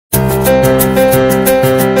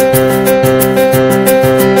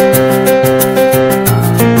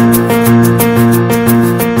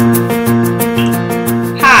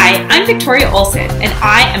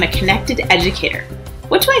connected educator.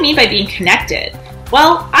 What do I mean by being connected?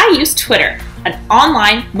 Well, I use Twitter, an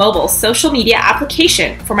online mobile social media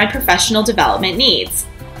application for my professional development needs.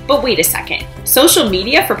 But wait a second, social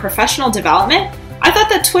media for professional development? I thought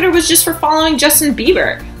that Twitter was just for following Justin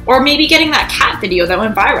Bieber, or maybe getting that cat video that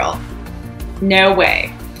went viral. No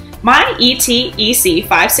way. My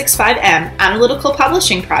ETEC565M analytical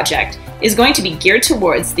publishing project is going to be geared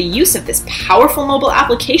towards the use of this powerful mobile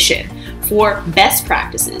application for best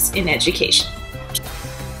practices in education.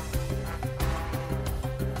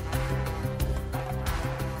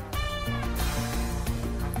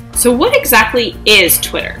 So what exactly is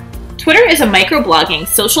Twitter? Twitter is a microblogging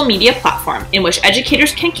social media platform in which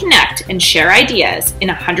educators can connect and share ideas in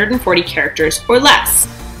 140 characters or less.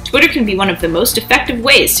 Twitter can be one of the most effective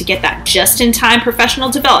ways to get that just-in-time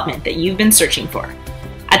professional development that you've been searching for.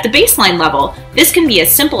 At the baseline level, this can be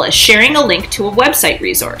as simple as sharing a link to a website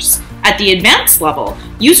resource. At the advanced level,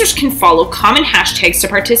 users can follow common hashtags to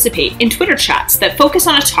participate in Twitter chats that focus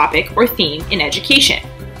on a topic or theme in education.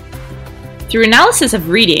 Through analysis of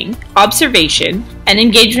reading, observation, and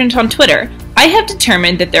engagement on Twitter, I have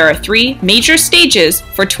determined that there are 3 major stages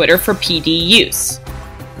for Twitter for PD use.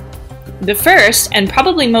 The first, and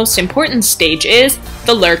probably most important stage, is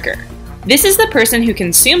the lurker. This is the person who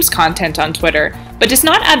consumes content on Twitter, but does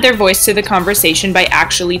not add their voice to the conversation by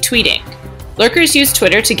actually tweeting. Lurkers use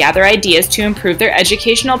Twitter to gather ideas to improve their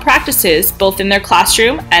educational practices, both in their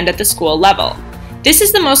classroom and at the school level. This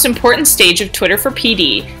is the most important stage of Twitter for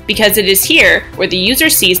PD because it is here where the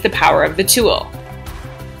user sees the power of the tool.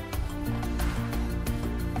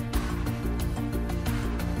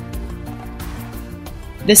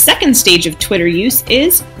 The second stage of Twitter use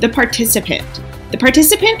is the participant. The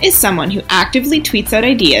participant is someone who actively tweets out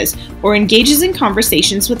ideas or engages in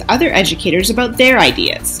conversations with other educators about their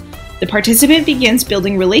ideas. The participant begins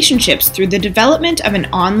building relationships through the development of an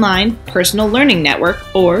online personal learning network,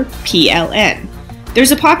 or PLN.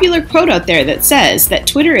 There's a popular quote out there that says that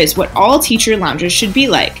Twitter is what all teacher lounges should be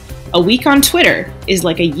like. A week on Twitter is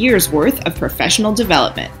like a year's worth of professional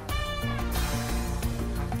development.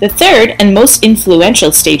 The third and most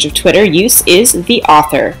influential stage of Twitter use is the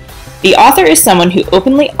author. The author is someone who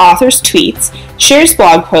openly authors tweets, shares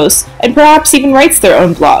blog posts, and perhaps even writes their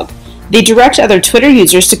own blog. They direct other Twitter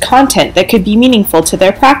users to content that could be meaningful to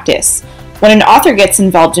their practice. When an author gets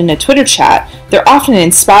involved in a Twitter chat, they're often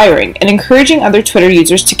inspiring and encouraging other Twitter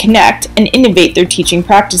users to connect and innovate their teaching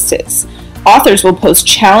practices. Authors will post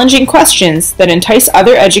challenging questions that entice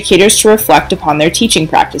other educators to reflect upon their teaching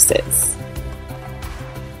practices.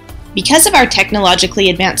 Because of our technologically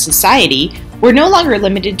advanced society, we're no longer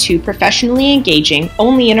limited to professionally engaging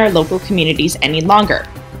only in our local communities any longer.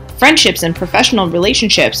 Friendships and professional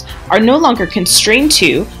relationships are no longer constrained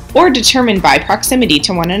to or determined by proximity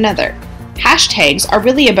to one another. Hashtags are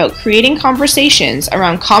really about creating conversations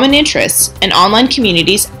around common interests, and online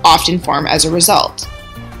communities often form as a result.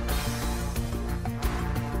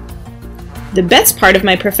 The best part of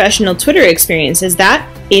my professional Twitter experience is that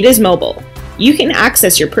it is mobile. You can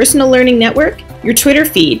access your personal learning network, your Twitter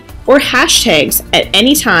feed, or hashtags at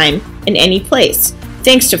any time and any place,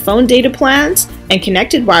 thanks to phone data plans and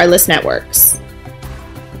connected wireless networks.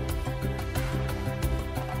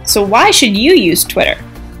 So why should you use Twitter?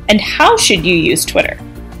 And how should you use Twitter?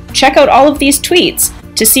 Check out all of these tweets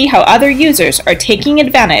to see how other users are taking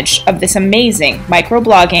advantage of this amazing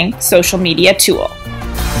microblogging social media tool.